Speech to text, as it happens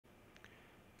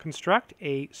Construct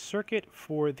a circuit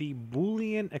for the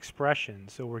Boolean expression.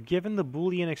 So we're given the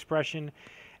Boolean expression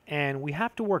and we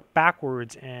have to work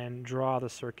backwards and draw the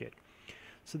circuit.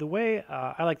 So the way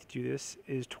I like to do this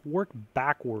is to work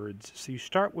backwards. So you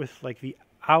start with like the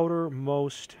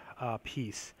outermost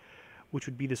piece, which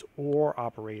would be this OR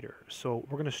operator. So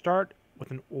we're going to start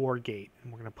with an OR gate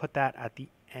and we're going to put that at the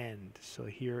end. So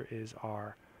here is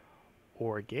our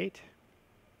OR gate.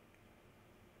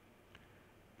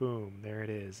 Boom, there it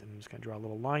is. And I'm just going to draw a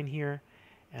little line here,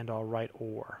 and I'll write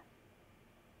OR.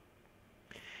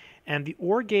 And the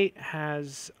OR gate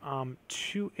has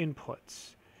two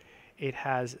inputs. It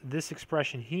has this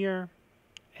expression here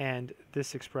and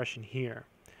this expression here.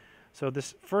 So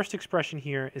this first expression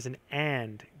here is an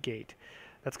AND gate.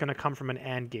 That's going to come from an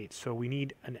AND gate. So we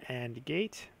need an AND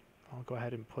gate. I'll go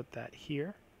ahead and put that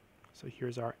here. So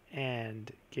here's our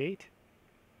AND gate.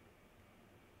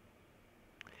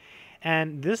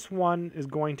 And this one is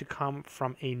going to come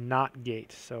from a NOT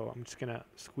gate. So I'm just going to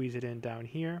squeeze it in down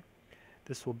here.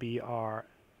 This will be our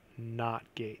NOT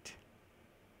gate.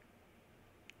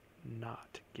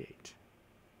 NOT gate.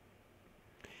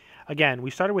 Again,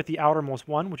 we started with the outermost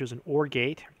one, which is an OR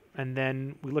gate, and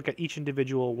then we look at each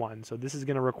individual one. So this is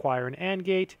going to require an AND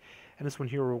gate, and this one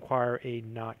here will require a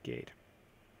NOT gate.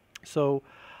 So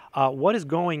what is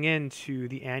going into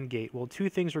the AND gate? Well, two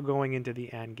things are going into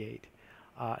the AND gate.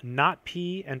 Not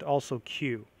P and also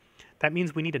Q. That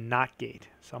means we need a NOT gate.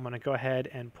 So I'm going to go ahead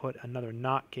and put another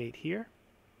NOT gate here.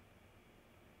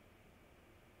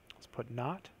 Let's put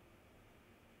NOT.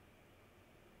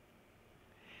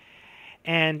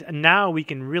 And now we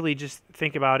can really just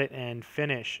think about it and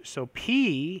finish. So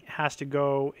P has to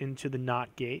go into the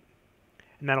NOT gate,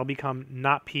 and that'll become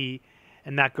NOT P,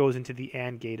 and that goes into the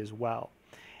AND gate as well.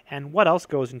 And what else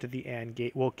goes into the AND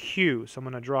gate? Well, Q. So I'm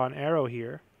going to draw an arrow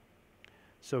here.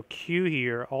 So Q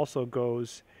here also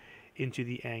goes into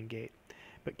the AND gate.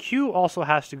 But Q also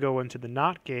has to go into the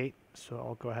NOT gate. So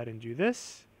I'll go ahead and do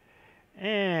this.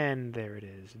 And there it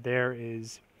is. There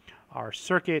is our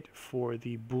circuit for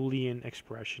the Boolean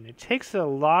expression. It takes a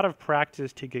lot of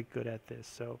practice to get good at this.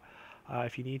 So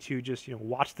if you need to just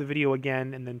watch the video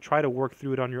again and then try to work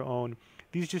through it on your own.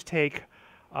 These just take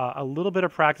a little bit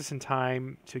of practice and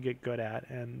time to get good at.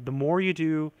 And the more you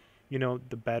do,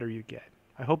 the better you get.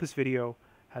 I hope this video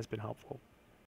has been helpful.